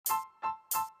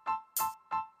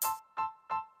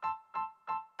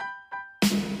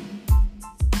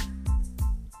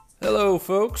Hello,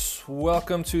 folks.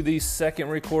 Welcome to the second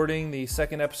recording, the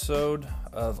second episode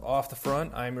of Off the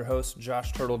Front. I'm your host,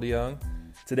 Josh Turtle DeYoung.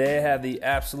 Today I have the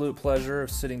absolute pleasure of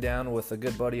sitting down with a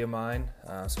good buddy of mine,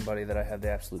 somebody that I have the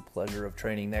absolute pleasure of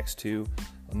training next to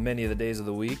on many of the days of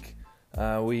the week.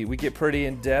 We get pretty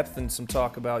in-depth in some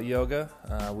talk about yoga.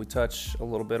 We touch a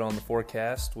little bit on the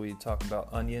forecast. We talk about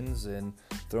onions and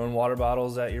throwing water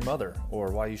bottles at your mother,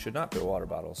 or why you should not throw water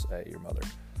bottles at your mother.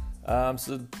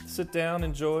 So sit down,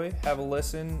 enjoy, have a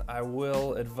listen. I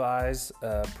will advise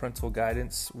parental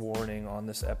guidance warning on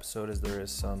this episode as there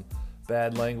is some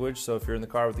bad language. So if you're in the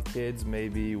car with the kids,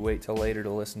 maybe wait till later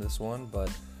to listen to this one.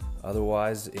 But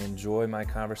otherwise, enjoy my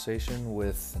conversation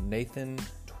with Nathan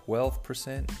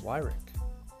 12% Wyrick.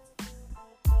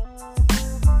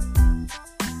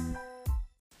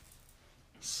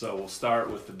 So we'll start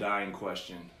with the dying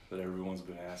question that everyone's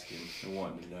been asking and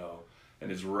wanting to know.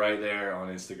 And it's right there on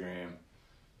Instagram.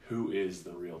 Who is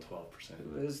the real 12%?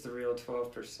 Who is the real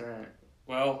 12%?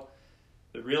 Well,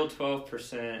 the real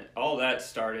 12%, all that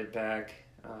started back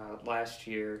last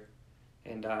year.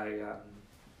 And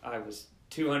I was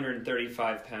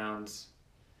 235 pounds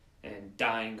and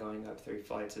dying going up 3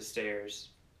 flights of stairs.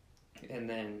 And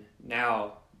then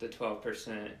now the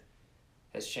 12%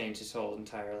 has changed his whole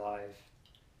entire life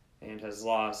and has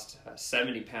lost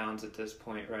 70 pounds at this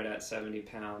point, right at 70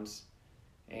 pounds.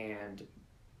 And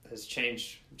has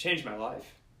changed my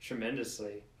life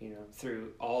tremendously,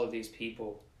 through all of these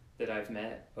people that I've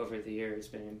met over the years. It's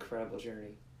been an incredible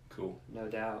journey. Cool. No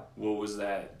doubt. What was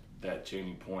that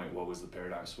changing point? What was the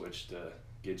paradigm switch to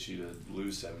get you to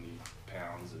lose 70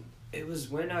 pounds? It was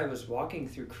when I was walking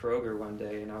through Kroger one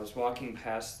day, and I was walking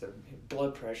past the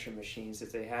blood pressure machines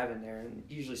that they have in there, and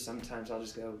usually sometimes I'll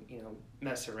just go,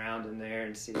 mess around in there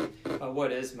and see,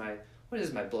 what is my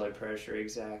blood pressure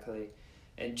exactly?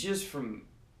 And just from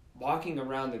walking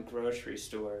around the grocery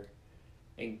store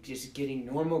and just getting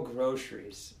normal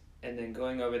groceries and then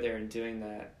going over there and doing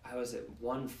that, I was at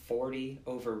 140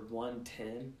 over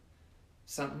 110,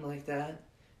 something like that.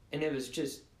 And it was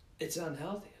just, it's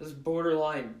unhealthy. It was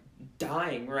borderline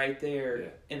dying right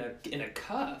there in a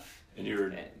cuff. And you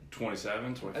were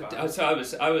 27, 25? So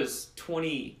I was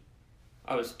 28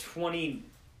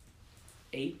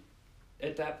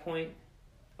 at that point.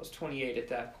 I was 28 at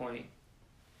that point.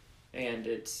 And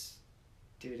it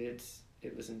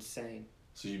was insane.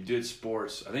 So you did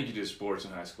sports. I think you did sports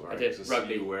in high school, right? I did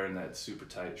rugby. See you wearing that super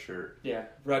tight shirt. Yeah,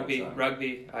 rugby.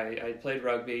 I played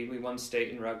rugby. We won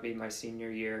state in rugby my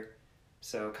senior year.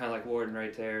 So kind of like Warden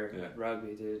right there. Yeah.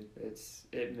 Rugby, dude.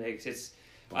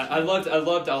 I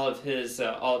loved all of his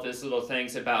little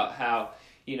things about how,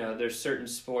 there's certain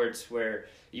sports where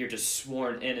you're just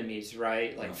sworn enemies,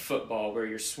 right? Like football, where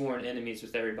you're sworn enemies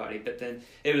with everybody. But then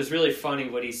it was really funny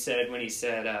what he said when he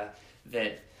said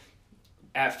that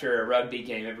after a rugby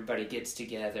game, everybody gets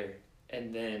together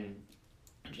and then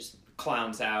just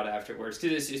clowns out afterwards.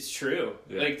 Because it's true.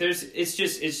 Yeah. Like it's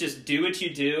just do what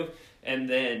you do and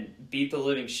then beat the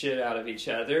living shit out of each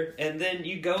other, and then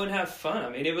you go and have fun. I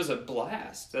mean, it was a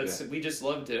blast. We just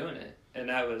loved doing it, and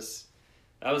that was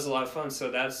a lot of fun. So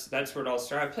that's where it all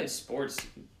started. I played sports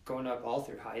going up all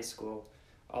through high school,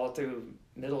 all through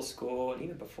middle school, and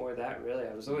even before that, really.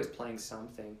 I was always playing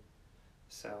something.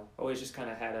 So always just kind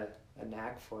of had a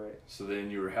knack for it. So then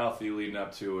you were healthy leading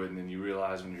up to it, and then you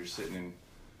realized when you're sitting in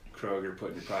Kroger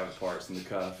putting your private parts in the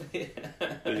cuff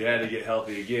that you had to get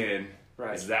healthy again.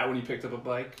 Right. Is that when you picked up a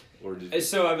bike?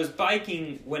 So I was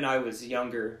biking when I was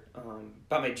younger.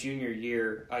 About my junior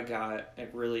year, I got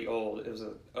really old. It was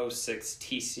a 06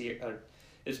 TCR.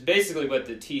 It's basically what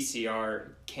the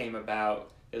TCR came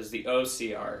about. It was the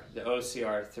OCR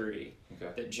 3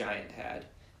 that Giant had.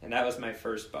 And that was my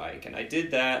first bike. And I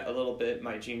did that a little bit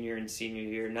my junior and senior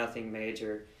year, nothing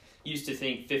major. Used to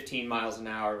think 15 miles an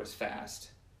hour was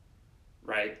fast,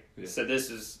 right? Yeah. So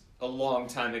this is a long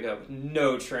time ago,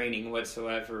 no training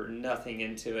whatsoever, nothing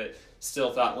into it.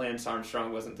 Still thought Lance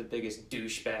Armstrong wasn't the biggest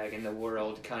douchebag in the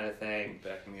world, kind of thing.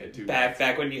 Back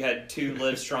when you had 2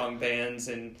 Livestrong bands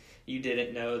and you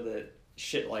didn't know that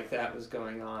shit like that was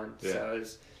going on. Yeah. So it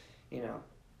was,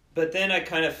 But then I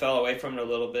kind of fell away from it a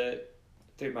little bit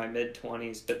through my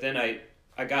mid-20s. But then I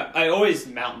always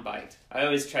mountain biked. I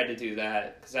always tried to do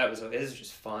that because it was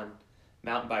just fun.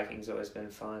 Mountain biking's always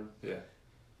been fun. Yeah.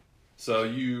 So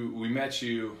we met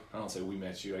you, I don't say we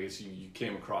met you, I guess you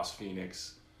came across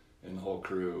Phoenix and the whole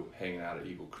crew hanging out at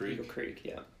Eagle Creek. Eagle Creek,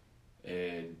 yeah.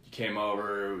 And you came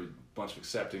over with a bunch of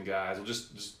accepting guys. We'll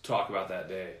just talk about that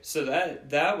day. So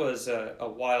that was a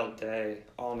wild day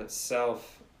all in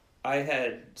itself. I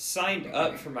had signed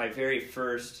up for my very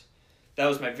first, that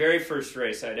was my very first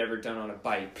race I'd ever done on a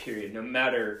bike, period. No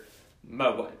matter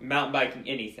mountain biking,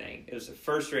 anything. It was the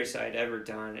first race I had ever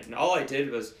done, and all I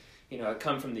did was, I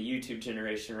come from the YouTube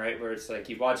generation, right, where it's like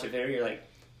you watch a video, you're like,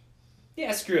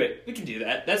 yeah, screw it, we can do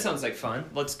that. That sounds like fun.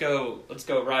 Let's go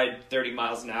ride 30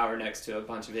 miles an hour next to a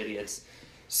bunch of idiots.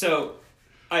 So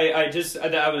I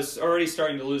was already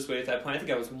starting to lose weight at that point. I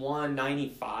think I was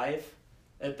 195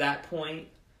 at that point.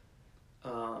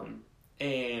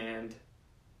 And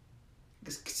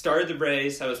started the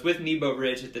race. I was with Nebo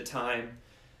Ridge at the time.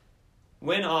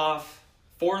 Went off,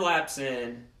 4 laps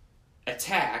in,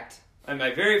 attacked on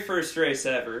my very first race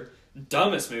ever.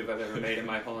 Dumbest move I've ever made in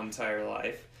my whole entire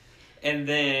life. And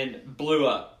then blew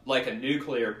up like a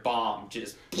nuclear bomb,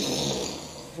 just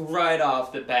right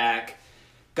off the back.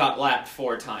 Got lapped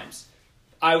 4 times.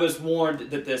 I was warned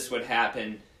that this would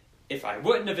happen. If I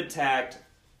wouldn't have attacked,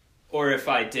 or if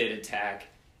I did attack,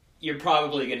 you're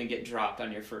probably going to get dropped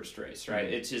on your first race, right?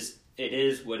 Mm-hmm. It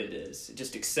is what it is.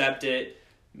 Just accept it,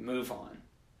 move on.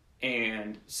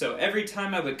 And so every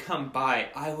time I would come by,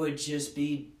 I would just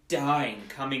be dying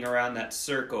coming around that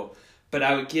circle. But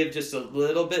I would give just a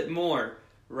little bit more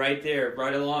right there,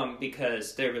 right along,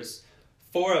 because there was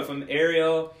 4 of them,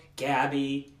 Ariel,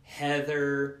 Gabby,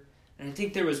 Heather, and I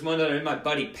think there was one other, and my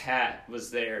buddy Pat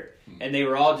was there. And they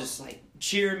were all just like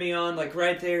cheering me on, like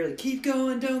right there, like keep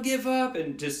going, don't give up.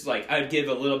 And just like I'd give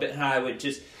a little bit, and I would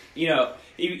just,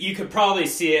 you could probably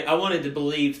see it. I wanted to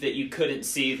believe that you couldn't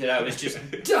see that I was just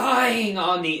dying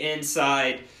on the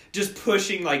inside, just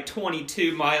pushing like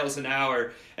 22 miles an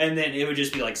hour. And then it would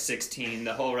just be like 16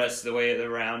 the whole rest of the way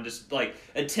around, just like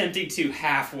attempting to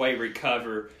halfway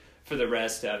recover for the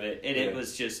rest of it. And it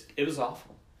was awful.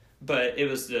 But it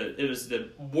was the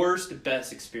worst,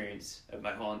 best experience of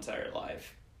my whole entire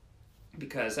life.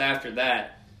 Because after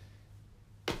that,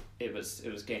 it was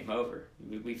game over.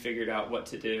 We figured out what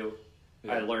to do.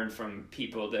 Yeah. I learned from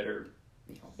people that are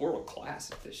world class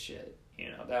at this shit.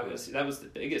 That was the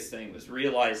biggest thing, was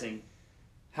realizing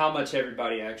how much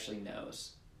everybody actually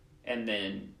knows, and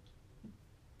then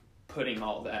putting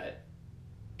all that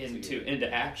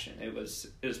into action. It was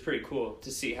pretty cool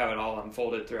to see how it all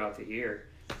unfolded throughout the year.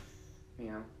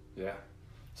 Yeah.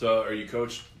 So, are you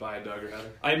coached by Doug or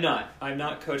Heather? I'm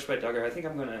not coached by Doug. I think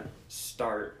I'm gonna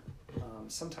start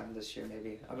sometime this year.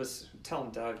 Maybe I was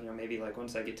telling Doug, maybe like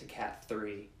once I get to Cat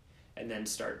 3, and then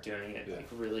start doing it, like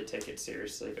really take it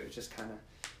seriously. But just kind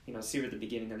of, see where the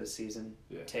beginning of the season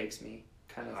takes me,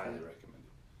 kind of. Highly recommend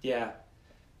it. Yeah,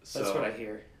 that's what I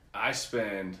hear. I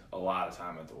spend a lot of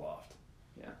time at the Loft.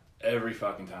 Yeah. Every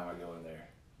fucking time I go in there,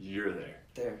 you're there.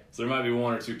 So there might be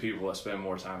 1 or 2 people that spend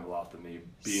more time at the Loft than me,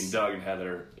 being Doug and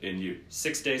Heather and you.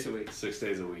 6 days a week. 6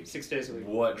 days a week. 6 days a week.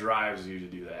 What drives you to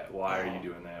do that? Why are you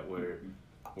doing that?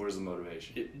 Where's the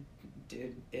motivation?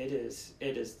 Dude, it is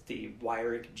the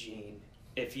Wyrick gene.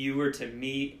 If you were to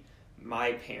meet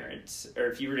my parents, or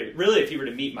if you were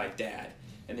to meet my dad,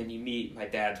 and then you meet my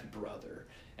dad's brother,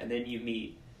 and then you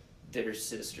meet their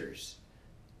sisters,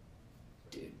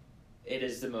 dude, it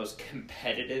is the most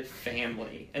competitive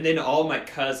family. And then all my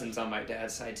cousins on my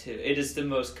dad's side too. It is the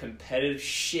most competitive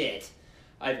shit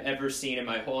I've ever seen in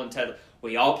my whole entire life.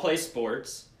 We all play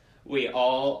sports. We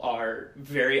all are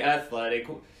very athletic.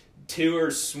 2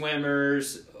 are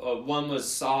swimmers. 1 was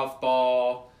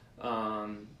softball.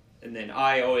 And then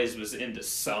I always was into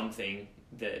something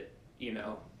that,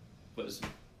 was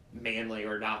manly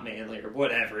or not manly or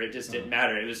whatever. It just didn't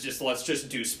matter. It was just, let's just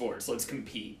do sports. Let's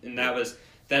compete. And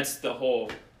that's the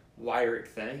whole Wyrick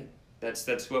thing.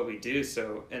 That's what we do.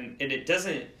 So, and it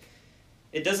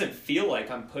doesn't feel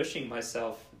like I'm pushing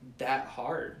myself that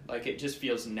hard. Like, it just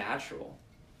feels natural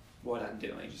what I'm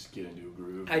doing. Just get into a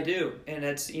groove. I do. And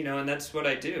that's what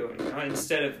I do.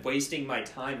 Instead of wasting my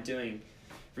time doing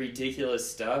ridiculous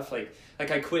stuff, like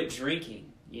I quit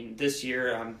drinking. This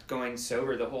year I'm going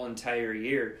sober the whole entire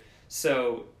year.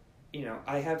 So,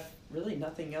 I have really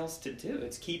nothing else to do.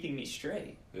 It's keeping me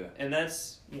straight. Yeah. And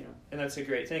that's a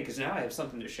great thing, because now I have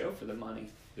something to show for the money.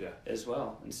 Yeah. As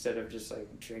well, instead of just like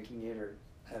drinking it or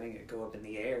having it go up in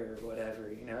the air or whatever.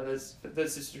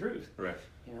 That's just the truth. Right.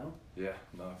 Yeah.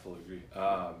 No, I fully agree.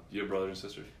 You have brothers and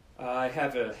sisters? I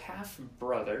have a half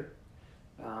brother.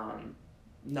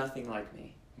 Nothing like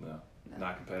me. No.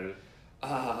 Not competitive?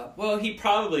 Well, he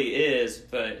probably is,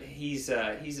 but he's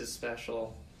a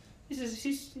special.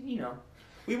 He's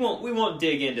we won't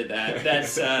dig into that.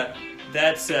 That's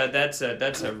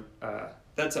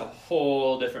a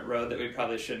whole different road that we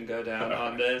probably shouldn't go down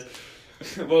on this.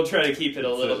 We'll try to keep it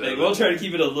a little bit. We'll try to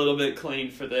keep it a little bit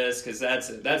clean for this, because that's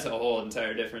a whole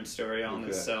entire different story on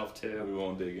itself too. We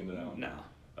won't dig into that one.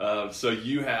 No. So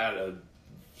you had a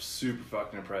super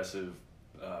fucking impressive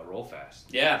roll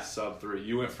fast. Yeah. Sub 3.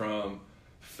 You went from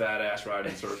fat ass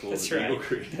riding circles That's at right. Eagle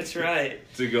Creek. That's right.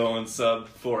 To go in sub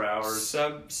 4 hours.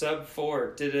 Sub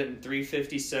 4. Did it in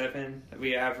 3:57.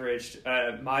 We averaged.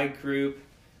 My group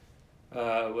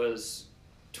was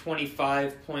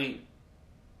 25.4,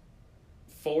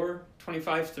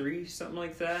 25.3, something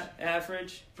like that.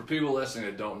 Average. For people listening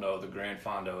that don't know, the Grand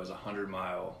Fondo is a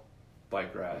 100-mile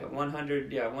bike ride.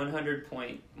 100.2,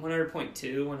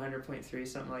 100.3,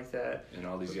 something like that. And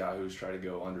all these yahoos try to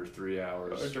go under 3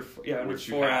 hours. Under which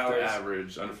 4 you have hours. To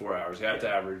average under 4 hours. You have to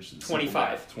average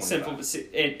 25. Simple, and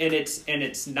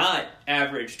it's not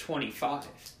average 25,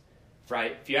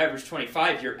 right? If you average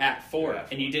 25, you're at 4,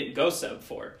 and you didn't go sub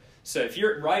 4. So if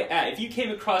you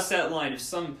came across that line of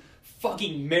some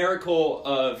fucking miracle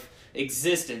of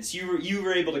existence, you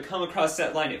were able to come across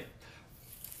that line at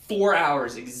 4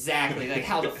 hours exactly. Like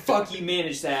how the fuck you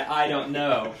managed that, I don't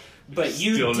know. But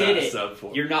you Still did not it. Sub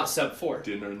 4. You're not sub 4.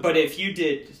 Didn't earn the But belt. if you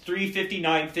did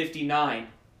 3:59.59,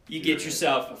 you get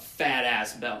yourself a fat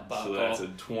ass belt buckle. So that's a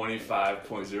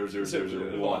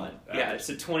 25.00001. Yeah, it's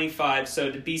a 25.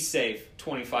 So to be safe,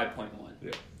 25.1.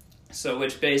 Yeah. So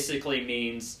which basically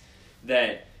means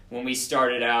that when we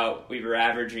started out, we were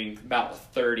averaging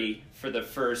about 30 for the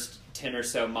first 10 or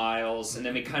so miles, and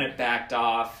then we kind of backed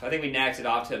off. I think we knocked it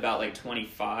off to about like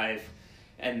 25,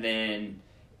 and then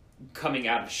coming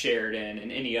out of Sheridan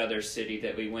and any other city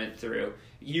that we went through,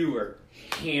 you were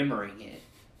hammering it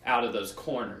out of those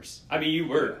corners. I mean,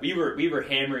 we were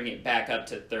hammering it back up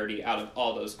to 30 out of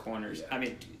all those corners. Yeah. I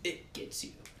mean, it gets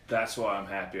you. That's why I'm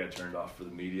happy I turned off for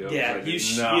the media. Yeah, you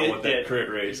not what that crit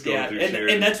race going through Sheridan.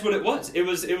 and that's what it was. It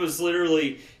was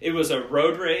literally a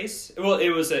road race. Well,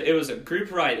 it was a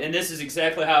group ride, and this is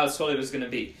exactly how I was told it was going to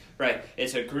be. Right?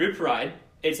 It's a group ride.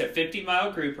 It's a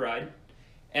 50-mile group ride,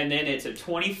 and then it's a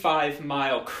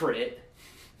 25-mile crit.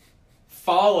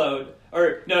 Then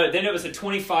it was a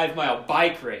 25-mile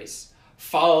bike race.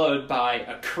 Followed by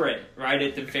a crit right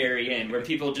at the very end, where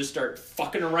people just start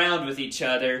fucking around with each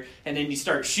other, and then you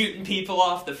start shooting people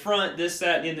off the front, this,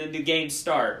 that, and then the games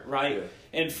start, right?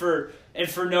 Yeah. And for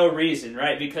no reason,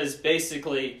 right? Because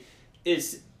basically,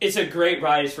 it's a great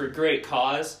ride, it's for a great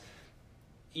cause.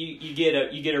 You get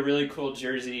a really cool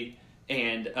jersey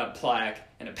and a plaque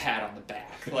and a pat on the back.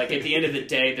 Like at the end of the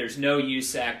day, there's no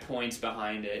USAC points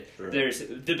behind it. Sure.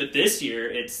 But this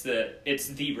year it's the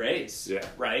race. Yeah.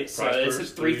 Right. So Prize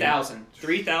it's purse,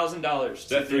 $3,000. Is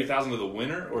that $3,000 to the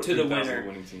winner or to the $3,000 winner? to the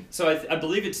winning team? So I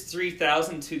believe it's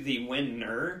 $3,000 to the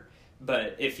winner.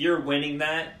 But if you're winning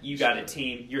that, you got a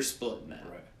team. You're splitting that.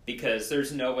 Right. Because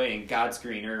there's no way in God's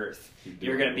green earth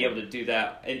you're going to be able to do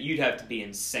that. And you'd have to be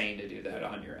insane to do that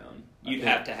on your own. You'd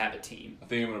have to have a team. I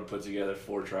think I'm going to put together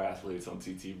 4 triathletes on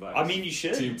TT bikes. I mean, you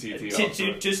should. Team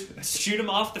TT. Just shoot them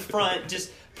off the front.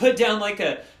 Just put down like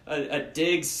a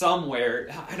dig somewhere.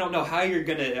 I don't know how you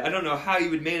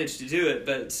would manage to do it,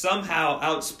 but somehow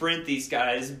out-sprint these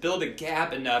guys, build a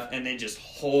gap enough, and then just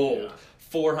hold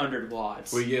 400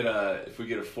 watts. If we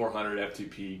get a 400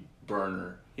 FTP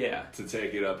burner. Yeah. To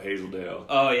take it up Hazeldale.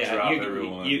 Oh yeah. Drop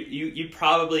everyone. You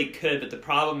probably could, but the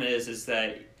problem is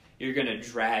that you're going to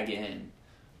drag in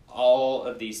all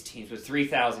of these teams with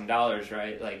 $3,000,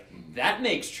 right? Like, that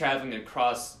makes traveling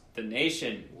across the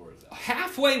nation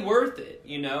halfway worth it,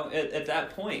 at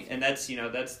that point. And that's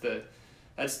the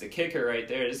kicker right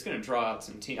there. It's going to draw out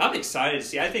some teams. I'm excited to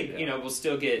see. I think, you'll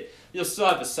still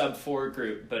have a sub 4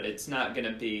 group, but it's not going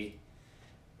to be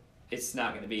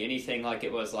anything like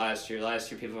it was last year.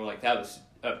 Last year, people were like, that was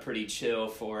a pretty chill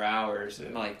 4 hours. Yeah.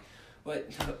 I'm like, what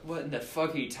in the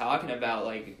fuck are you talking about?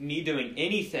 Like, me doing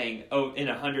anything in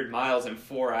 100 miles in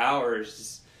 4 hours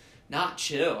is not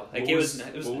chill. Like, what was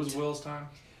Will's time?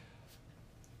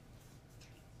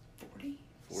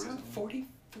 40,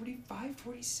 45,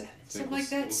 47, something like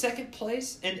that. Second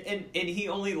place, and he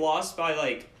only lost by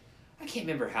like, I can't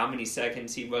remember how many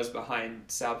seconds he was behind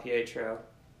Sal Pietro.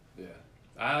 Yeah,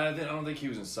 I don't think he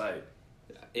was in sight.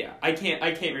 Yeah, I can't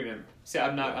remember. See,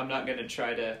 I'm not gonna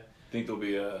try to. Think there'll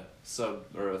be a sub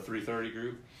or a 330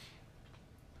 group?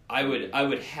 I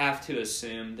would have to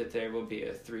assume that there will be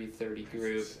a 330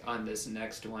 group on this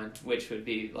next one, which would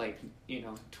be like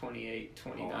 28,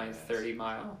 29, 30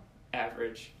 mile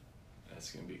average.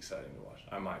 That's gonna be exciting to watch.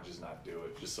 I might just not do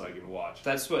it just so I can watch.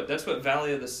 That's what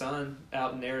Valley of the Sun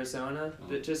out in Arizona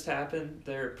that just happened.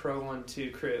 Their Pro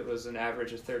 1-2 crit was an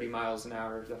average of 30 miles an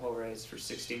hour the whole race for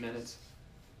 60 minutes.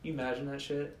 Can you imagine that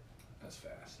shit? That's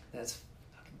fast. That's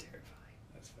fucking terrifying.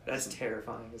 That's fast. That's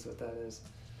terrifying is what that is.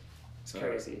 It's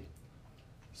crazy.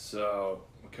 So,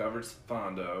 we covered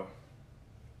Fondo.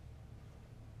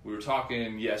 We were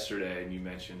talking yesterday and you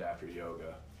mentioned after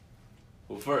yoga.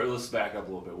 Well, let's back up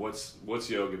a little bit. What's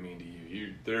yoga mean to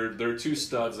you? There are two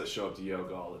studs that show up to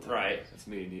yoga all the time. Right. It's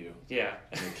me and you. Yeah.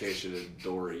 And in case you did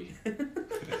Dory.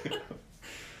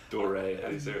 Dore, how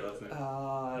do you say her last name?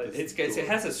 It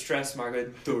has a stress mark.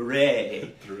 Dore.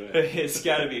 Dore. It's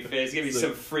got to be fit. It's got to be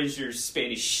some Fraser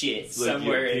Spanish shit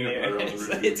somewhere in there. Yeah.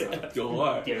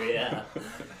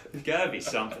 There's got to be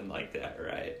something like that,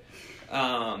 right?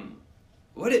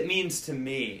 What it means to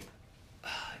me,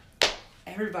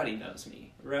 everybody knows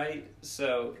me, right?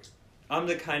 So I'm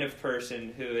the kind of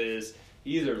person who is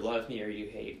you either love me or you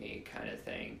hate me kind of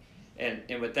thing. And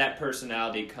with that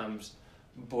personality comes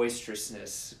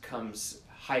boisterousness, comes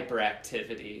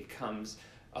hyperactivity, comes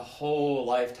a whole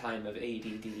lifetime of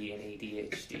ADD and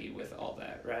ADHD with all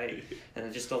that, right?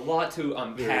 And just a lot to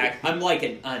unpack. I'm like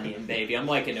an onion, baby. I'm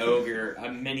like an ogre.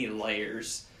 I'm many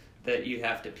layers that you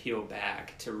have to peel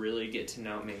back to really get to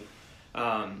know me.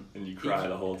 And you cry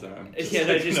the whole time.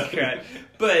 Yeah, I just cry.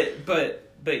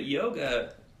 But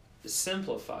yoga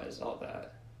simplifies all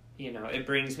that. You know, it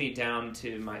brings me down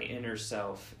to my inner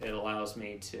self. It allows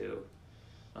me to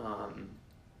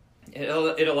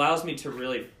it allows me to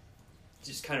really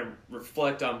just kind of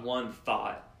reflect on one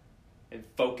thought and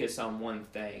focus on one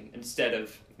thing instead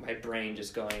of my brain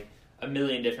just going a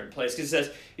million different places. Because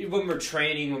when we're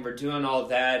training, when we're doing all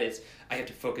that, it's I have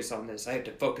to focus on this, I have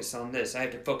to focus on this, I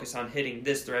have to focus on hitting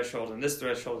this threshold and this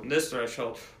threshold and this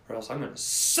threshold, or else I'm going to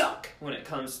suck when it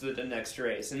comes to the next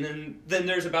race. And then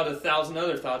there's about 1,000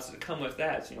 other thoughts that come with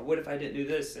that. So, what if I didn't do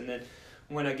this? And then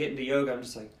when I get into yoga, I'm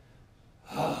just like,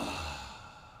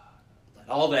 let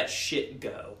all that shit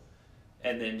go.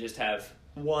 And then just have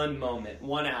one moment,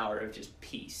 1 hour of just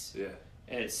peace. Yeah.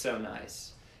 And it's so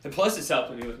nice. And plus it's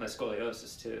helping me with my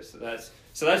scoliosis too. So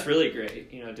that's really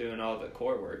great, you know, doing all the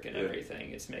core work and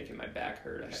everything. It's making my back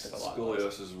hurt a heck of a lot.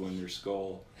 Scoliosis is when your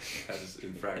skull has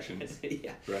infractions.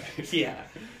 Yeah. Right. Yeah.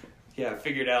 Yeah, I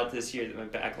figured out this year that my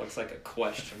back looks like a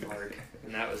question mark.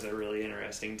 And that was a really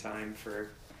interesting time for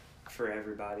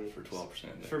everybody. For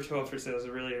 12%. For 12%, it was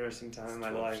a really interesting time in my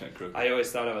life. crooked. I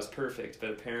always thought I was perfect, but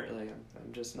apparently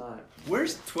I'm just not.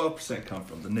 Where's 12% come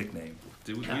from, the nickname?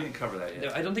 We didn't cover that yet.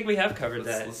 No, I don't think we have covered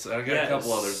that. I got a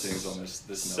couple other things on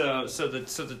this note. So the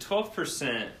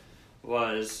 12%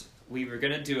 was we were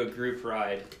gonna do a group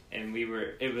ride, and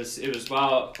it was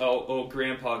while old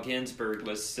Grandpa Ginsburg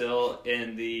was still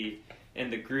in the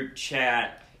group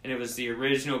chat, and it was the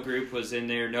original group was in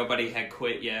there. Nobody had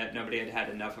quit yet. Nobody had had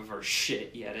enough of our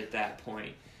shit yet at that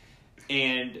point,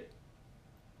 and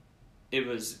it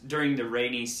was during the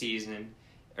rainy season,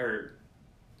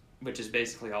 which is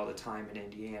basically all the time in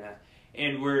Indiana.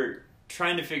 And we're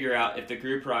trying to figure out if the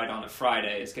group ride on a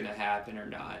Friday is going to happen or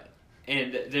not.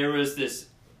 And there was this...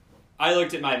 I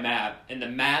looked at my map, and the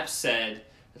map said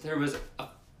that there was a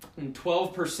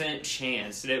 12%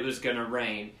 chance that it was going to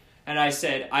rain. And I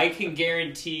said, I can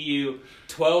guarantee you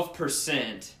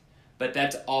 12%, but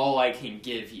that's all I can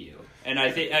give you. And I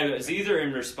think I was either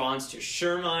in response to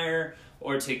Schermeyer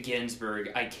or to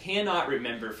Ginsburg. I cannot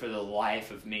remember for the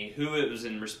life of me who it was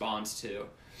in response to.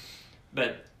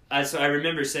 But so I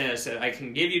remember saying, I said, I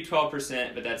can give you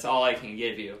 12%, but that's all I can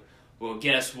give you. Well,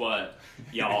 guess what,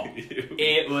 y'all?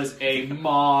 It was a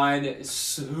monsoon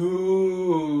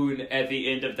at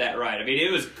the end of that ride. I mean,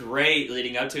 it was great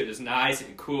leading up to it. It was nice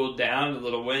and cooled down, a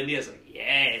little windy. I was like,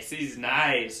 yes, this is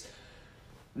nice.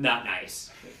 Not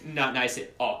nice. Not nice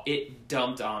at all. It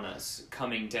dumped on us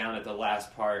coming down at the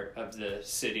last part of the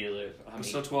city loop. I mean,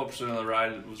 so 12% of the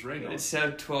ride was rained on. It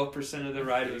said 12% of the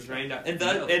ride was rained on, and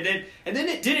then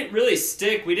it didn't really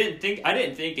stick. I didn't think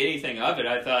anything of it.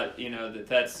 I thought,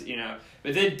 that's.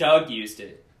 But then Doug used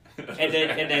it, and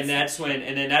then that's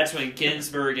when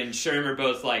Ginsburg and Shermer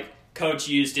both like, Coach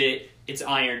used it. It's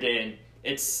ironed in.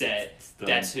 It's set.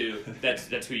 That's who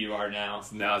you are now.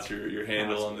 So now it's your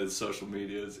handle on the social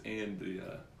medias and the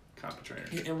comp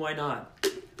trainers. And why not?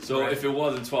 So if it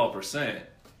wasn't 12%,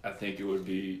 I think it would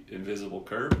be Invisible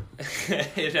Curb.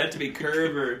 It'd have to be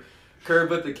Curb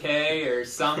with a K or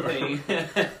something.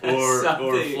 or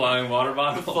Flying Water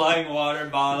Bottle. Flying water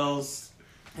bottles.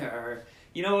 Or,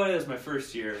 you know what? It was my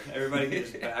first year. Everybody can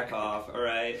just back off, all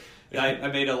right? I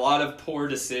made a lot of poor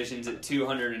decisions at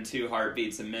 202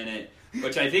 heartbeats a minute,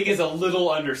 which I think is a little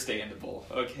understandable,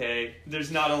 okay?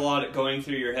 There's not a lot going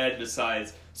through your head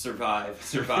besides survive,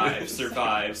 survive,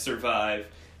 survive, survive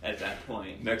at that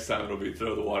point. Next time it'll be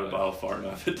throw the water bottle far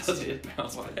enough it doesn't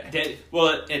bounce back.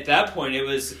 Well, at that point it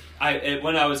was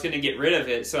when I was going to get rid of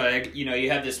it. So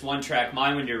you have this one-track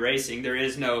mind when you're racing. There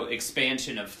is no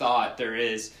expansion of thought. There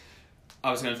is.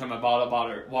 I was going to throw my water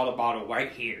bottle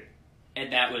right here,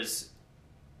 and that was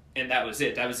and that was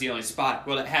it. That was the only spot.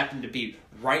 Well, it happened to be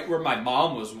right where my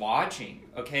mom was watching.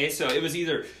 Okay, so it was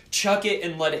either chuck it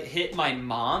and let it hit my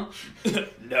mom,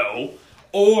 no,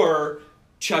 or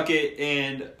chuck it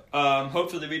and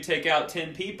hopefully we take out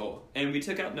 10 people. And we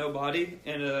took out nobody,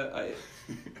 and I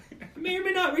may or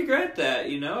may not regret that.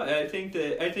 You know, I think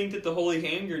that the holy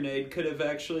hand grenade could have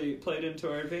actually played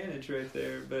into our advantage right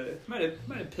there, but might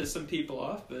have pissed some people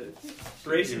off. But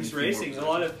racing's racing. A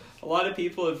lot of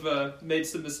people have made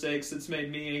some mistakes that's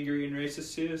made me angry and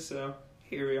racist too. So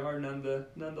here we are,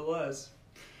 nonetheless.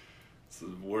 So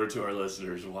the word to our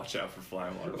listeners: watch out for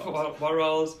flying water balls. Water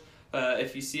balls.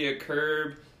 If you see a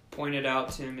curb, point it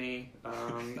out to me.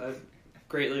 I've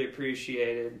greatly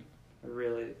appreciated. I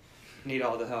really need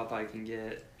all the help I can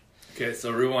get. Okay,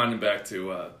 so rewinding back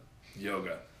to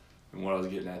yoga and what I was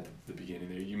getting at the beginning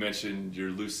there. You mentioned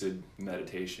your lucid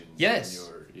meditations. Yes.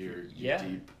 And your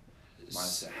deep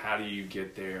mindset. How do you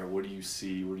get there? What do you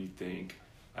see? What do you think?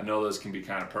 I know those can be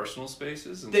kind of personal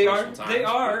spaces and personal times. They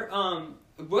are.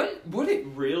 What it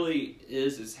really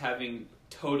is having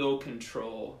total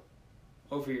control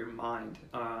over your mind.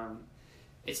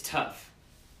 It's tough.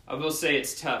 I will say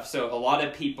it's tough. So a lot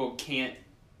of people can't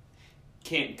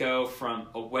go from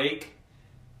awake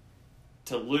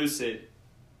to lucid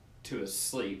to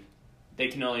asleep. They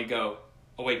can only go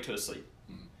awake to asleep.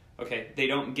 Mm-hmm. Okay, they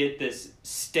don't get this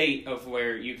state of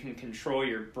where you can control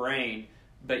your brain,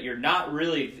 but you're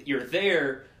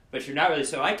there, but you're not really.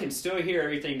 So I can still hear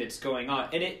everything that's going on,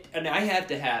 and I have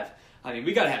to have. I mean,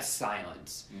 we gotta have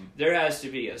silence. There has to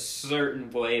be a certain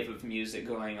wave of music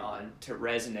going on to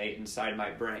resonate inside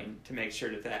my brain to make sure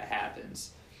that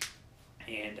happens.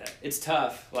 And it's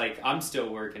tough. Like, I'm still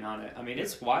working on it. I mean,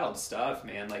 it's wild stuff,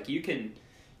 man. Like, you can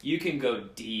go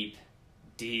deep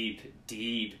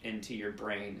into your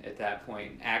brain at that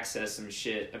point and access some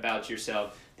shit about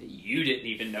yourself that you didn't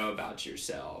even know about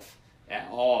yourself at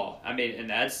all. I mean, and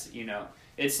that's, you know,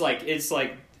 it's like,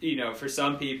 you know, for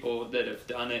some people that have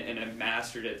done it and have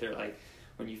mastered it, they're like,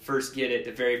 when you first get it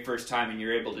the very first time and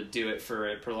you're able to do it for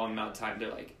a prolonged amount of time, they're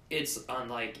like, it's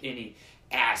unlike any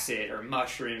acid or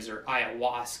mushrooms or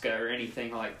ayahuasca or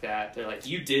anything like that. They're like,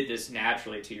 you did this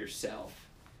naturally to yourself.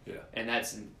 Yeah. And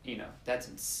that's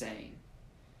insane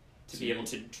to be able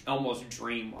to almost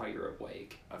dream while you're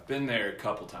awake. I've been there a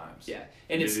couple times. Yeah.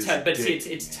 And it's tough, but see,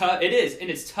 it's tough. It is, and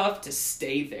it's tough to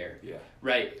stay there. Yeah.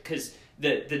 Right? Because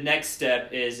the next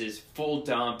step is full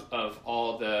dump of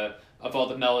all the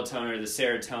melatonin or the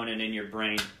serotonin in your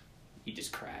brain. You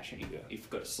just crash and you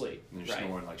go to sleep. And you're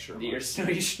snoring like Shermeyer. You're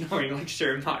snoring like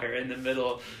Shermeyer in the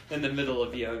middle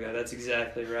of yoga. That's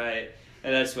exactly right.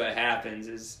 And that's what happens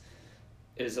is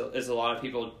a lot of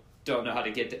people don't know how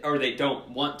to get there, or they don't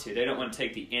want to. They don't want to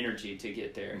take the energy to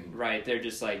get there. Mm-hmm. Right? They're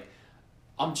just like,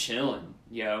 I'm chilling,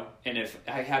 yo. And if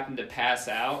I happen to pass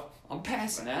out, I'm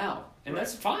passing out. And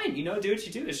that's fine. You know, do what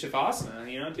you do. It's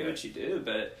Shavasana. You know, do what you do.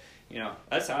 But, you know,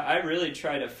 that's how I really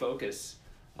try to focus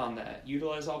on that.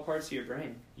 Utilize all parts of your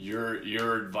brain. Your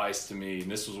advice to me,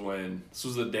 and this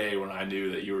was the day when I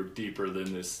knew that you were deeper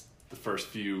than the first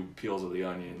few peels of the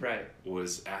onion. Right.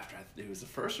 Was after it was the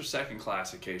first or second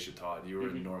class that Keisha taught. You were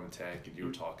in Norman Tech and you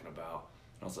were talking about,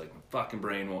 and I was like, my fucking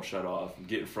brain won't shut off. I'm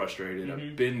getting frustrated.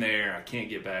 I've been there. I can't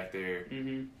get back there.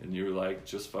 And you were like,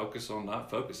 just focus on not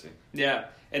focusing. Yeah.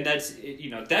 And that's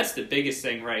the biggest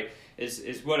thing, right? This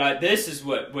is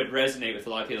what would resonate with a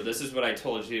lot of people. This is what I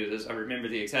told you. I remember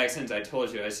the exact sentence I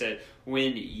told you. I said,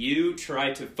 when you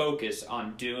try to focus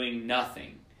on doing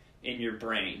nothing in your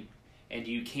brain and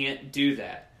you can't do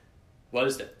that, what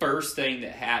is the first thing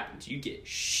that happens? You get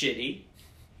shitty,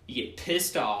 you get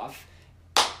pissed off,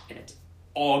 and it's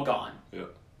all gone. Yeah.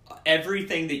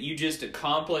 Everything that you just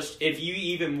accomplished, if you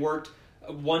even worked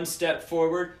one step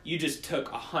forward, you just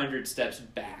took 100 steps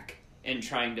back in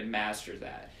trying to master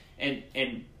that.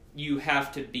 And you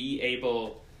have to be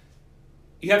able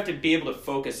to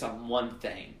focus on one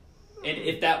thing. And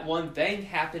if that one thing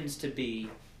happens to be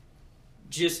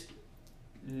just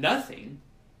nothing,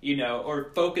 you know,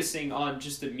 or focusing on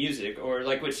just the music, or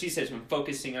like what she says, when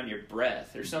focusing on your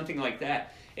breath or something like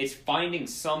that, it's finding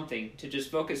something to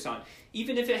just focus on.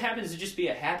 Even if it happens to just be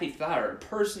a happy thought or a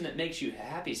person that makes you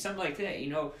happy, something like that, you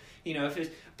know, if it's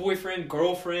boyfriend,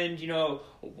 girlfriend, you know,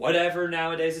 whatever.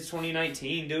 Nowadays it's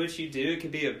 2019, do what you do. It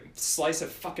could be a slice of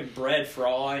fucking bread for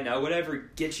all I know, whatever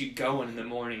gets you going in the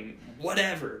morning,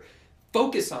 whatever.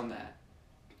 Focus on that.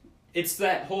 It's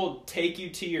that whole take you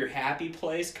to your happy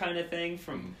place kind of thing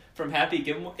from Happy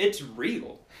Gilmore. It's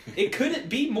real. It couldn't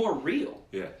be more real.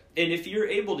 Yeah. And if you're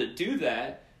able to do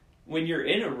that when you're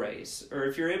in a race, or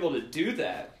if you're able to do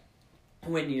that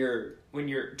when you're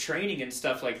training and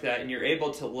stuff like that, and you're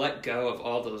able to let go of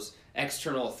all those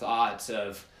external thoughts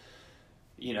of,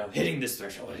 hitting this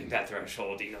threshold, hitting that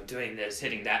threshold, doing this,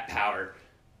 hitting that power.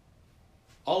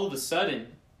 All of a sudden,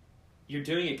 you're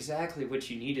doing exactly what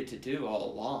you needed to do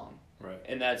all along. Right.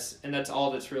 And that's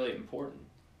all that's really important.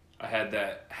 I had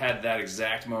that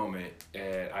exact moment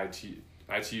at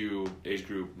ITU Age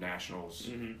Group Nationals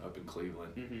up in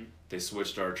Cleveland. Mm-hmm. They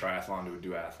switched our triathlon to a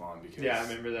duathlon because I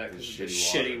remember that because the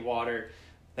shitty water.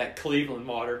 That Cleveland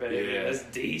water, baby, that's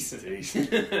decent.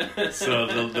 So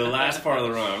the last part of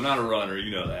the run, I'm not a runner, you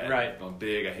know that. Right. I'm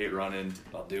big, I hate running,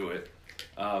 I'll do it.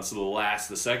 So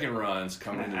the second run's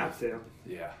coming into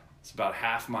yeah, it's about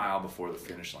half mile before the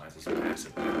finish line. So it's a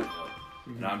massive hill.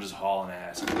 Mm-hmm. And I'm just hauling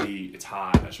ass. It's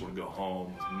hot. I just want to go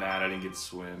home. I'm mad I didn't get to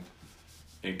swim.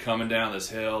 And coming down this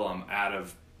hill, I'm out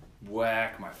of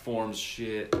whack. My form's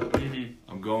shit. Mm-hmm.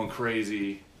 I'm going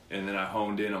crazy. And then I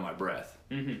honed in on my breath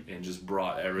and just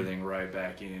brought everything right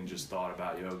back in. Just thought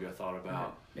about yoga, thought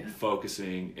about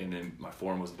focusing, and then my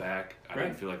form was back. I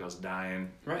didn't feel like I was dying,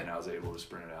 and I was able to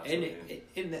sprint it out. And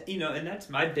that's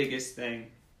my biggest thing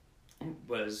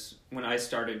was when I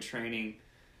started training,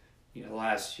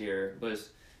 last year,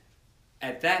 was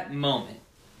at that moment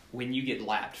when you get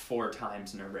lapped 4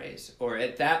 times in a race, or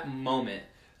at that moment,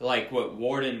 like what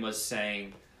Warden was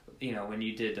saying, when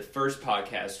you did the first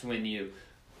podcast, when you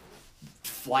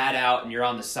flat out and you're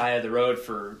on the side of the road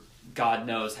for God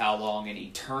knows how long, an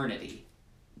eternity.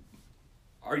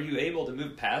 Are you able to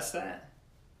move past that?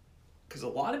 Because a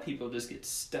lot of people just get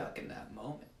stuck in that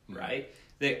moment, right?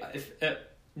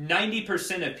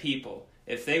 90% of people,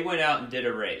 if they went out and did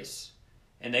a race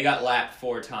and they got lapped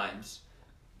 4 times,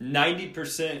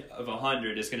 90% of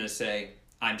 100 is going to say,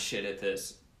 I'm shit at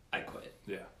this, I quit.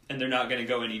 Yeah. And they're not going to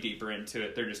go any deeper into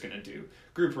it. They're just going to do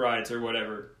group rides or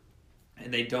whatever.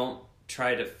 And they don't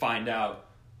try to find out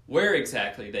where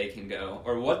exactly they can go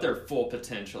or what their full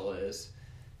potential is,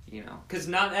 because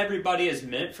not everybody is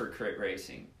meant for crit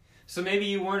racing. So maybe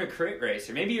you weren't a crit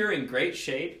racer. Maybe you're in great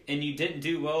shape and you didn't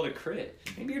do well to crit.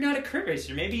 Maybe you're not a crit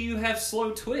racer. Maybe you have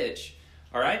slow twitch.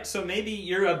 All right? So maybe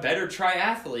you're a better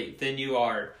triathlete than you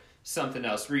are something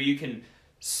else where you can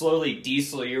slowly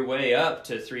diesel your way up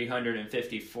to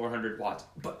 350, 400 watts.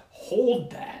 But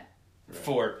hold that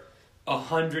for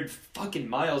 100 fucking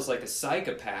miles like a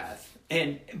psychopath.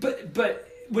 But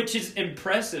which is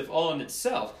impressive all in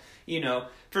itself.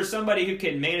 For somebody who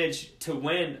can manage to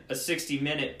win a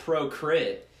 60-minute pro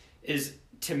crit is,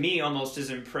 to me, almost as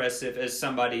impressive as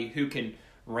somebody who can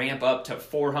ramp up to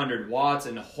 400 watts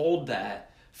and hold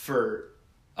that for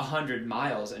 100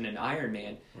 miles in an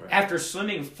Ironman after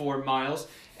swimming 4 miles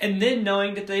and then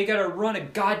knowing that they got to run a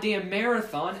goddamn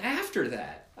marathon after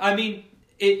that. I mean,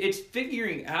 it's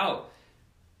figuring out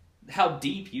how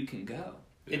deep you can go.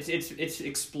 It's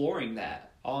exploring that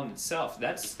all in itself.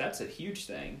 That's a huge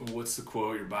thing. What's the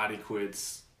quote? Your body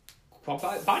quits.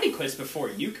 Body quits before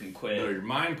you can quit. No, your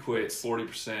mind quits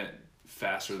 40%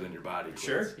 faster than your body quits.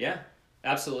 Sure, yeah,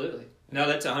 absolutely. No,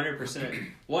 that's 100%,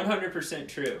 100%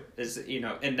 true.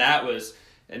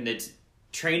 And it's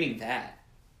training that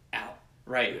out,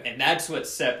 right? Yeah. And that's what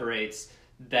separates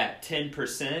that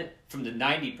 10% from the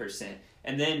 90%.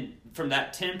 And then from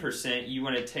that 10%, you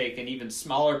want to take an even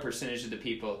smaller percentage of the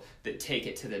people that take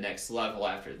it to the next level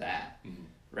after that,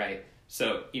 right?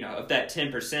 So, of that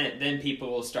 10%, then people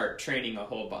will start training a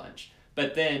whole bunch.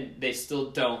 But then they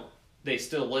still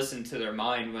listen to their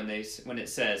mind when it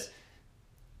says,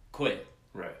 quit.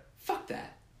 Right. Fuck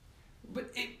that.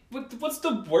 But what's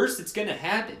the worst that's going to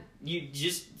happen? You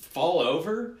just fall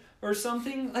over? Or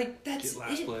something like that's get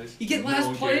last place. You get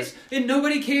last place and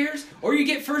nobody cares, or you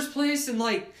get first place and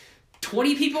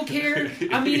 20 people care.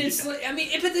 I mean, it's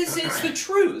the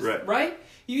truth, right?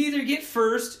 You either get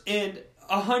first and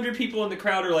 100 people in the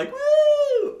crowd are like,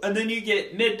 woo, and then you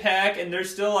get mid pack and they're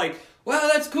still like, wow,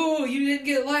 that's cool, you didn't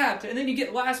get lapped, and then you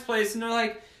get last place and they're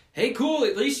like, hey, cool,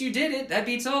 at least you did it. That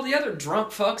beats all the other drunk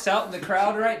fucks out in the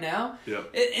crowd right now.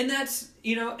 Yep. And that's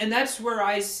and that's where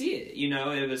I see it.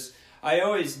 It was. I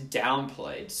always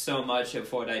downplayed so much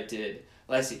of what I did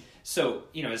last year. So,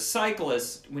 as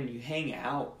cyclists, when you hang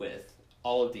out with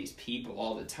all of these people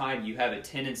all the time, you have a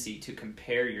tendency to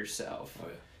compare yourself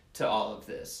to all of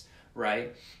this,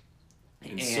 right?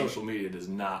 And social media does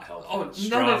not help. Oh,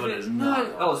 Strava does not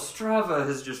help. Oh, Strava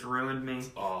has just ruined me. It's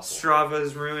awful. Strava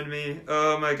has ruined me.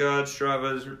 Oh my God,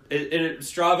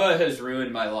 Strava has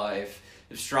ruined my life.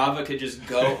 If Strava could just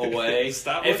go away,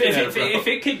 if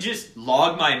it could just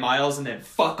log my miles and then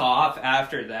fuck off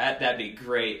after that, that'd be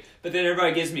great. But then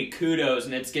everybody gives me kudos,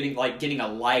 and it's getting a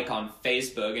like on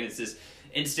Facebook, and it's this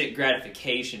instant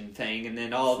gratification thing, and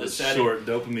then all of a sudden, short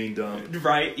dopamine dump.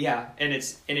 Right? Yeah, and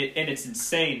it's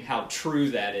insane how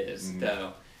true that is,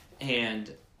 though.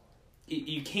 And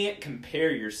you can't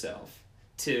compare yourself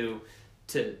to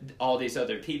all these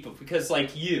other people, because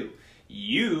like you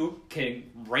can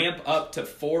ramp up to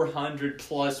 400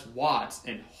 plus watts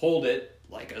and hold it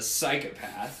like a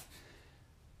psychopath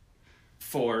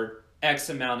for X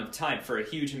amount of time, for a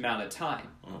huge amount of time.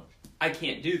 I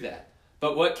can't do that.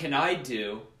 But what can I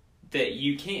do that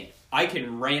you can't? I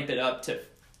can ramp it up to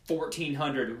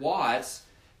 1400 watts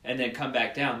and then come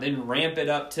back down. Then ramp it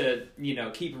up to,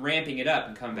 keep ramping it up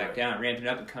and come back down, ramping it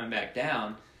up and come back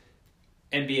down,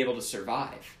 and be able to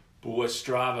survive. But what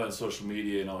Strava and social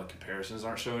media and all the comparisons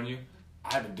aren't showing you,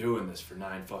 I've been doing this for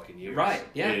 9 fucking years. Right,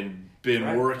 yeah. And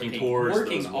been working towards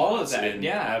those all watts, of that, and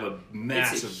yeah. I have a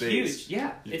massive base.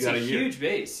 It's a huge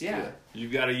base, yeah.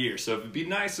 You've got a year. So it'd be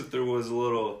nice if there was a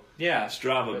little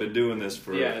Strava been doing this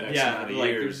for X amount of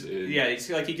years. It's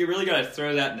like you really got to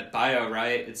throw that in the bio,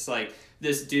 right? It's like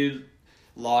this dude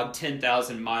logged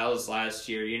 10,000 miles last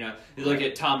year. You look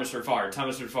at Thomas Rivard.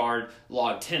 Thomas Rivard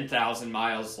logged 10,000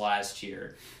 miles last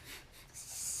year.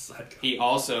 He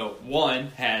also,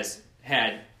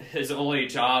 had his only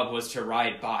job was to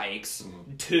ride bikes.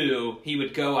 2, he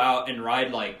would go out and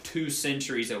ride like 2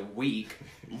 centuries a week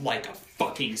like a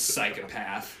fucking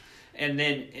psychopath. And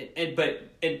then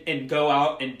and go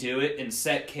out and do it and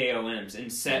set KOMs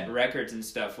and set records and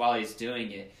stuff while he's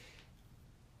doing it.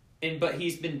 But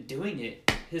he's been doing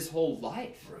it his whole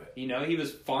life. Right. He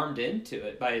was farmed into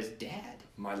it by his dad.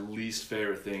 My least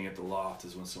favorite thing at the loft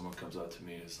is when someone comes up to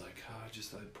me and is like,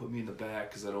 put me in the back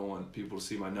because I don't want people to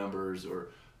see my numbers, or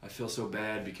I feel so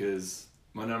bad because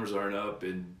my numbers aren't up,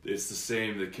 and it's the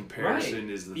same. The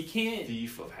comparison is the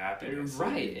thief of happiness.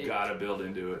 Right. You gotta build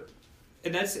into it.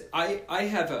 And that's I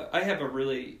have a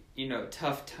really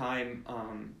tough time.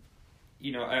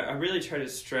 I really try to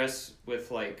stress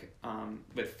with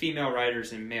with female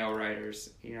riders and male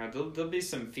riders. There'll be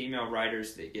some female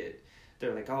riders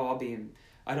they're like, oh,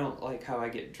 I don't like how I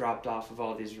get dropped off of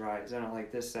all these rides. I don't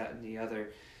like this, that, and the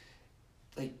other.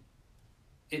 Like,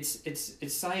 it's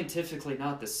scientifically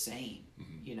not the same,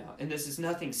 And this is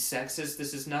nothing sexist.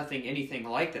 This is nothing anything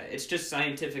like that. It's just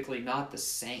scientifically not the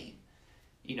same.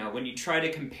 When you try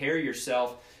to compare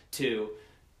yourself to,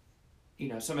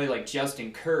 somebody like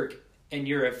Justin Kirk, and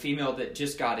you're a female that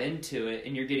just got into it,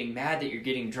 and you're getting mad that you're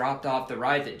getting dropped off the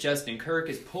ride that Justin Kirk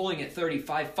is pulling at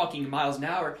 35 fucking miles an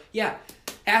hour. Yeah,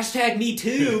 hashtag me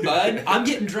too, bud. I'm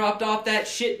getting dropped off that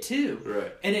shit too.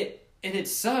 Right. And it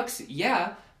sucks,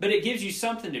 yeah, but it gives you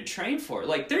something to train for.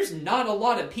 Like, there's not a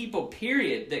lot of people,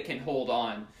 period, that can hold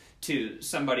on to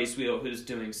somebody's wheel who's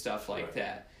doing stuff like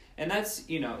that. And that's,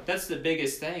 that's the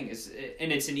biggest thing,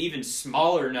 and it's an even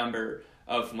smaller number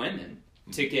of women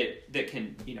that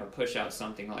can push out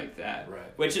something like that,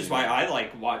 which is why I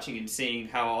like watching and seeing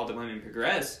how all the women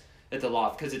progress at the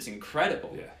loft, because it's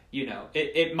incredible.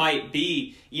 It might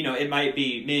be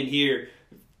men here,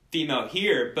 female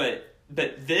here, but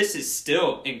this is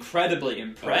still incredibly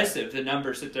impressive, the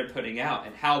numbers that they're putting out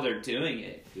and how they're doing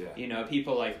it.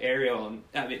 People like Ariel,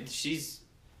 and she's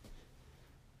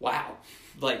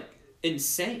like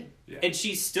insane, and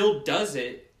she still does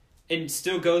it. And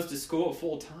still goes to school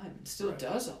full time and still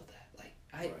does all that. Like,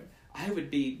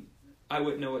 I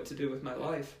wouldn't know what to do with my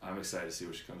life. I'm excited to see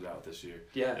what she comes out with this year.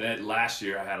 Yeah. And then last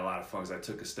year I had a lot of fun because I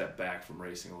took a step back from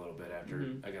racing a little bit after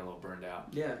I got a little burned out.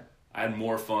 Yeah. I had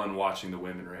more fun watching the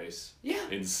women race. Yeah.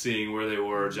 And seeing where they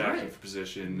were, jockeying for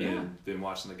position, than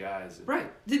watching the guys.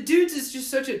 Right. The dudes is just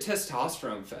such a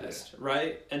testosterone fest,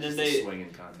 right? And then they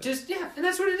swinging contest. And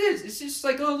that's what it is. It's just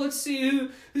like, oh, let's see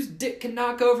whose dick can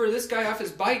knock over this guy off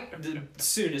his bike the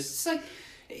soonest. It's like,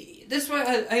 that's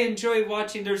why I enjoy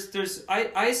watching.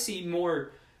 I see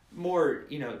more,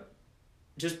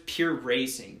 just pure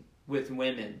racing with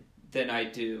women than I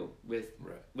do with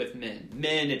men.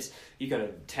 Men, it's you got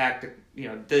to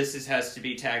this has to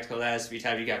be tactical. That has to be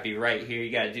tactical. You got to be right here. You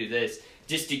got to do this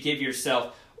just to give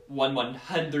yourself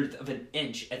 1/100th of an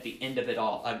inch at the end of it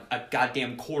all. A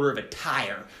goddamn quarter of a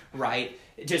tire, right?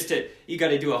 You got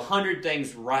to do 100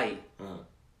 things right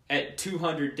at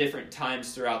 200 different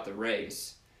times throughout the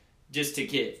race, just to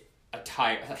get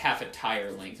half a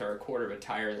tire length or a quarter of a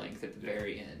tire length at the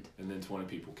very end. And then 20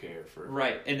 people care for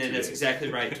and then that's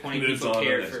exactly right. 20 people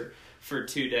care for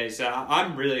 2 days.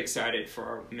 I'm really excited for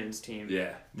our men's team.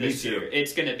 Yeah, this year.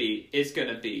 It's gonna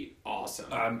be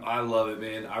awesome. I love it,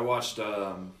 man. I watched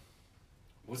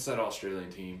what's that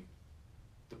Australian team?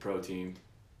 The pro team,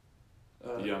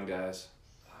 the young guys.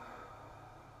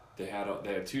 They had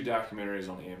 2 documentaries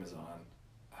on Amazon.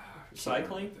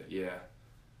 Cycling? Yeah.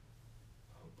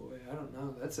 Boy, I don't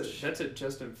know. That's a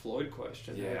Justin Floyd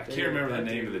question. Yeah, I can't remember the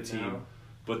name of the team,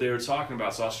 but they were talking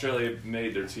about. So Australia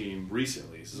made their team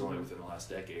recently. This is only within the last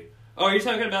decade. Oh, you're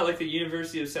talking about like the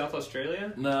University of South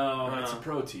Australia? No, it's a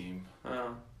pro team.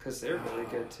 Oh, because they're really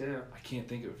good too. I can't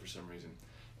think of it for some reason.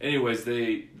 Anyways,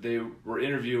 they were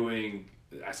interviewing.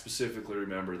 I specifically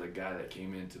remember the guy that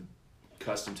came in to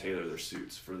custom tailor their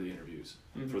suits for the interviews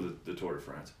for the Tour de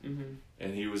France,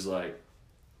 and he was like,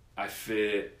 "I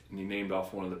fit," and he named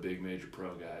off one of the big major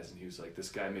pro guys, and he was like, "This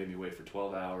guy made me wait for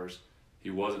 12 hours. He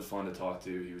wasn't fun to talk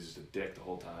to. He was just a dick the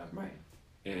whole time." Right.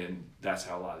 And that's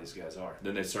how a lot of these guys are.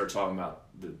 Then they start talking about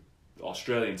the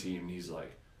Australian team, and he's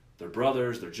like, they're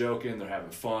brothers, they're joking, they're having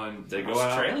fun. They go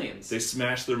Australians. out, they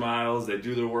smash their miles, they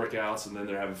do their workouts, and then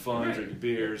they're having fun, drinking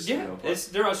beers. Yeah,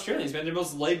 they're Australians, man. They're the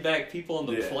most laid-back people on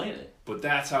the planet. But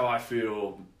that's how I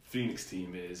feel Phoenix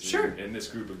team is. Sure. And this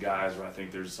group of guys where I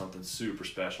think there's something super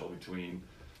special between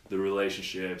the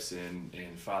relationships and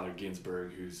Father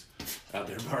Ginsburg, who's out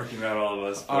there barking at all of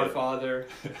us. Our Father,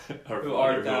 who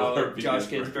art thou, Josh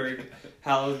Ginsburg,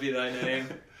 hallowed be thy name.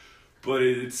 But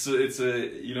it's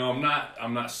a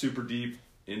I'm not super deep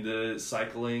into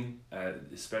cycling,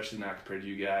 especially not compared to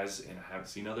you guys, and I haven't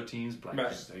seen other teams, but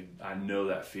I know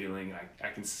that feeling. I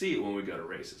can see it when we go to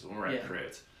races, when we're at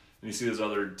crits, and you see those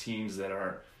other teams that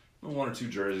are one or two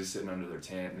jerseys sitting under their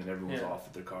tent, and then everyone's off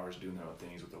at their cars doing their own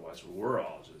things with their wives. We're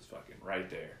all just fucking right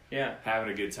there,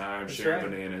 having a good time,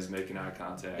 sharing bananas, making eye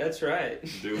contact. That's right.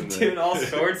 Doing all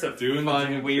sorts of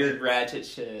fun, weird, ratchet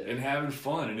shit, and having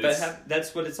fun. And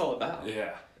that's what it's all about.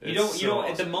 Yeah, you don't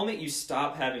awesome. At the moment you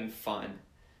stop having fun,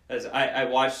 as I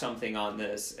watched something on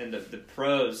this, and the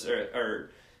pros are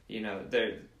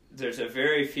there's a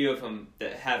very few of them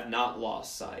that have not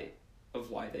lost sight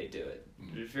of why they do it.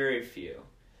 There's very few.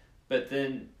 But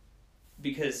then,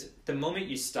 because the moment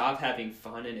you stop having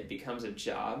fun and it becomes a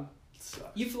job,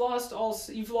 you've lost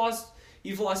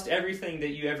everything that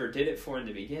you ever did it for in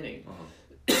the beginning,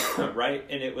 right?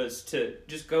 And it was to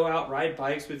just go out, ride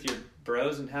bikes with your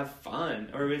bros and have fun,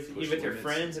 or with your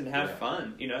friends and have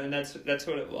fun, and that's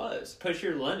what it was. Push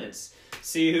your limits,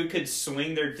 see who could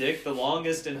swing their dick the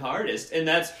longest and hardest, and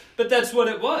that's what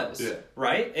it was,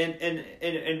 right?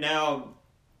 And now.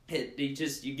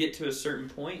 You get to a certain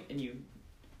point and you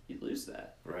lose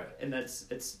that, right? And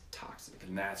it's toxic.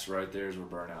 And that's right there is where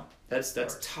burnout. That's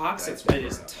toxic. That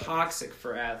is toxic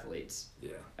for athletes.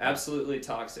 Yeah, absolutely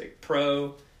toxic.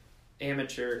 Pro,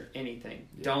 amateur, anything.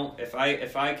 Yeah. Don't. If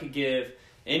I could give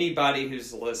anybody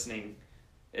who's listening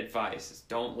advice,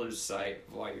 don't lose sight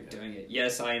of why you're doing it.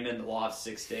 Yes, I am in the loft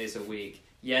 6 days a week.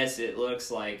 Yes, it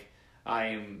looks like I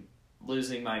am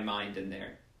losing my mind in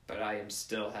there. But I am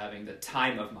still having the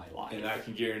time of my life. And I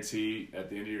can guarantee at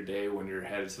the end of your day when you're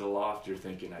headed to the loft, you're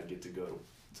thinking, I get to go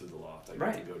to the loft. I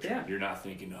get to go train. Yeah. You're not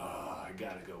thinking, I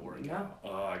got to go work out.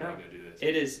 I got to go do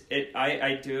this.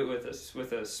 I do it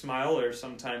with a smile or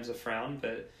sometimes a frown,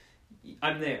 but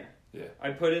I'm there. Yeah. I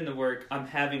put in the work. I'm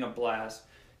having a blast.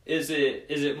 Is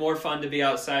it more fun to be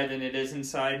outside than it is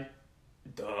inside?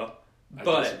 Duh. I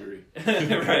disagree.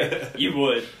 Right. You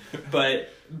would. But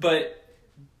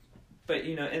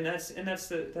and that's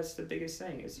the biggest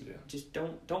thing is just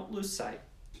don't lose sight.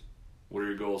 What are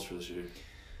your goals for this year?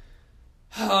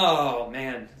 Oh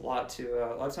man, a lot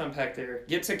to unpack there.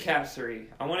 Get to Cat 3.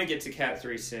 I want to get to Cat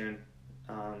 3 soon.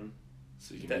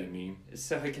 So you can be a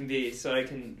meme. So I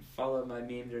can follow my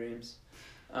meme dreams.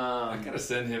 I gotta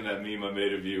send him that meme I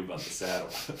made of you about the saddle.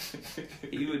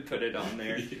 He would put it on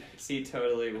there. Yes. He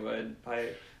totally would.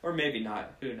 Or maybe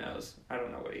not. Who knows? I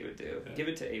don't know what he would do. Yeah. Give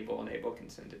it to Abel, and Abel can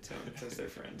send it to him since they're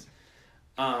friends.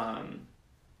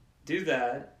 Do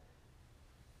that.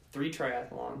 3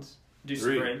 triathlons. Do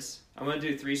 3 sprints. I'm going to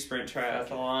do 3 sprint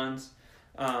triathlons.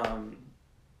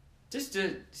 Just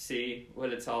to see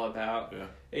what it's all about.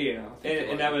 Yeah.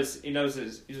 And that was, it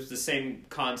was the same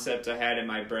concept I had in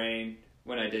my brain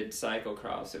when I did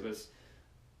cyclocross. It was,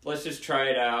 let's just try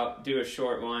it out, do a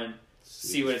short one,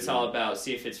 see what it's all about,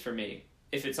 see if it's for me.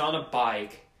 If it's on a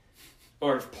bike,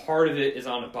 or if part of it is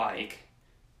on a bike,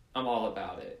 I'm all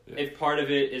about it. Yeah. If part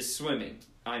of it is swimming,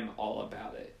 I'm all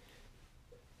about it.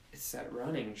 It's that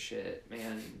running shit,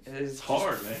 man. It's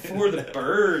hard, man. For the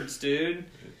birds, dude.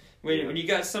 When you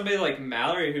got somebody like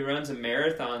Mallory who runs a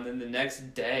marathon, then the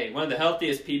next day, one of the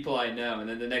healthiest people I know, and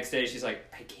then the next day she's like,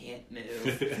 I can't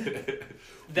move.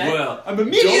 I'm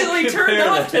immediately turned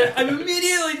off to. I'm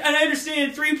immediately, and I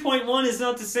understand 3.1 is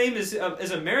not the same as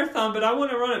a marathon, but I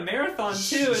want to run a marathon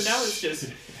too.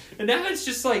 And now it's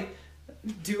just like,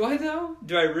 do I though?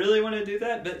 Do I really want to do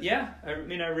that? But yeah, I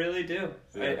really do.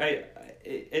 Yeah.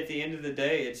 At the end of the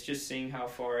day, it's just seeing how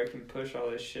far I can push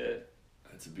all this shit.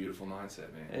 It's a beautiful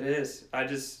mindset, man. It is.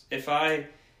 If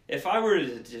I were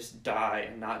to just die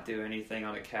and not do anything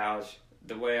on a couch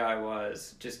the way I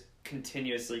was, just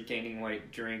continuously gaining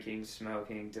weight, drinking,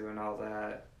 smoking, doing all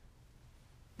that,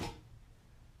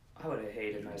 I would have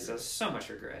hated myself. So much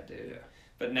regret, dude. Yeah.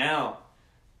 But now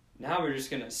we're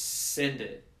just gonna send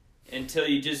it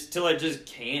till I just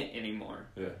can't anymore.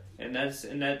 Yeah. And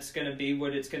that's gonna be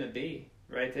what it's gonna be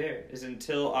right there. Is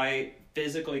until I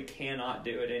physically cannot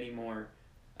do it anymore,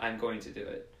 I'm going to do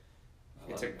it.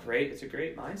 It's a great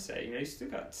mindset. You know, you still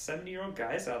got 70-year-old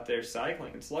guys out there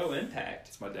cycling. It's low impact.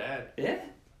 It's my dad. Yeah.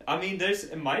 I mean,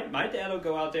 there's my dad will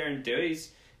go out there and do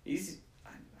it. He's I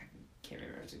can't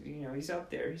remember. You know, he's up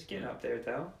there. He's getting up there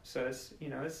though. So it's, you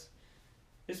know,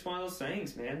 it's one of those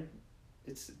things, man.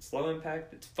 It's low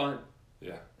impact. It's fun.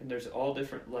 Yeah. And there's all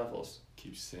different levels.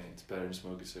 Keep saying it's better than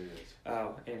smoking cigarettes.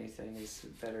 Oh, anything is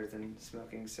better than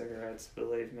smoking cigarettes.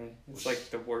 Believe me, it's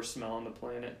like the worst smell on the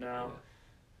planet now. Yeah.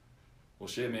 Well,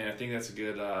 shit, man. I think that's a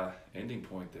good ending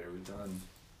point there. We've done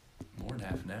More than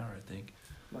half an hour, I think.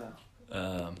 Wow.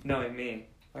 Knowing me,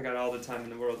 I got all the time in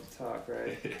the world to talk,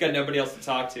 right? Got nobody else to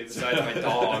talk to besides my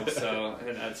dog. So,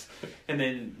 and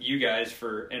then you guys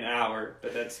for an hour,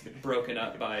 but that's broken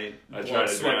up by blood,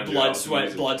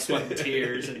 sweat, and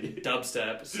tears, and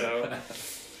dubstep. So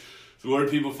where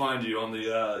do people find you? On the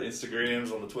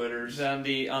Instagrams, on the Twitters? On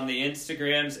the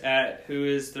Instagrams at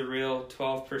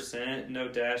whoisthereal12%, no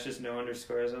dashes, no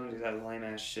underscores. I don't do that lame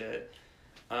ass shit.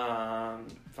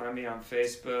 Find me on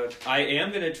Facebook. I am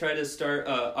going to try to start,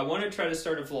 I want to try to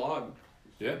start a vlog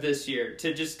this year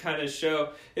to just kind of show,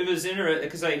 it was interesting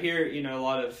because I hear, you know, a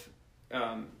lot of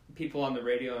people on the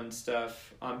radio and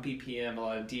stuff on BPM, a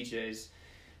lot of DJs,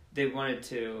 they wanted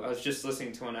to, I was just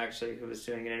listening to one actually who was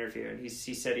doing an interview, and he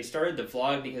said he started the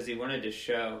vlog because he wanted to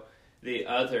show the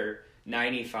other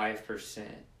 95%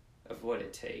 of what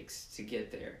it takes to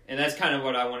get there. And that's kind of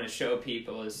what I want to show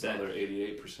people is that... Another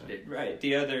 88%. Right.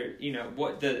 The other, you know,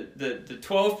 what the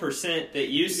 12% that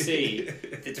you see,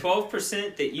 the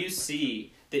 12% that you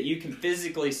see, that you can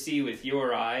physically see with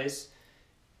your eyes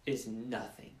is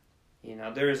nothing. You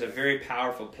know, there is a very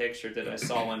powerful picture that I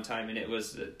saw one time, and it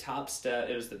was the top step,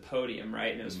 it was the podium,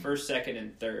 right? And it was first, second,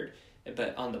 and third.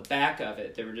 But on the back of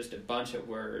it, there were just a bunch of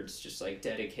words, just like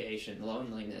dedication,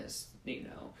 loneliness, you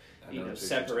know,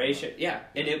 separation. Yeah,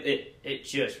 and it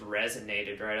just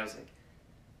resonated, right? I was like,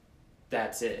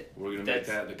 that's it. We're gonna make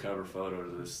that the cover photo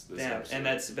to this episode. And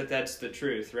that's the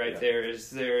truth, right? Yeah.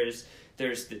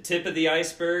 There's the tip of the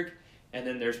iceberg, and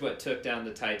then there's what took down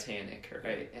the Titanic,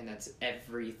 right? And that's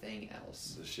everything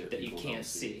else the shit that you can't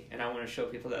see. And I want to show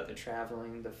people that the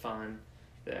traveling, the fun,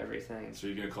 the everything. So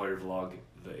you're gonna call your vlog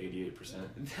the 88%?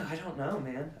 I don't know,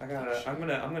 man. I'm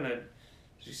gonna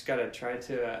just gotta try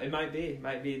to. It might be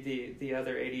the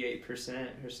other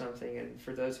 88% or something. And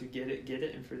for those who get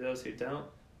it, and for those who don't,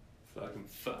 fuck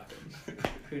them.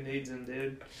 Who needs them,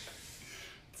 dude?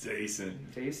 Decent.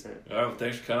 All right, well,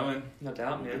 thanks for coming. No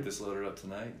doubt, we'll man. Get this loaded up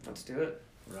tonight. Let's do it.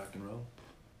 Rock and roll.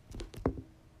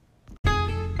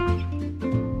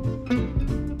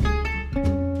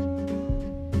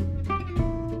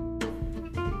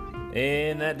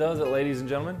 And that does it, ladies and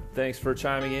gentlemen. Thanks for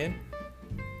chiming in.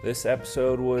 This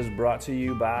episode was brought to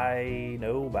you by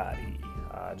nobody.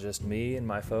 Just me and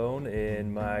my phone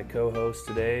and my co-host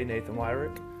today, Nathan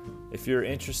Wyrick. If you're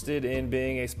interested in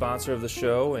being a sponsor of the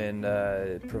show and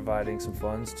providing some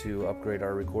funds to upgrade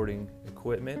our recording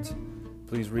equipment,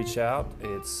 please reach out.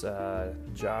 It's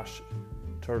Josh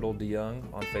Turtle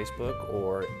DeYoung on Facebook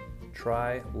or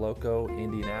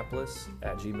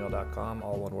trylocoindianapolis@gmail.com,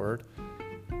 all one word.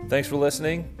 Thanks for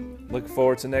listening. Look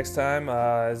forward to next time.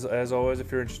 As always,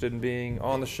 if you're interested in being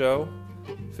on the show,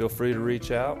 feel free to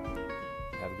reach out.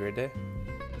 Have a great day.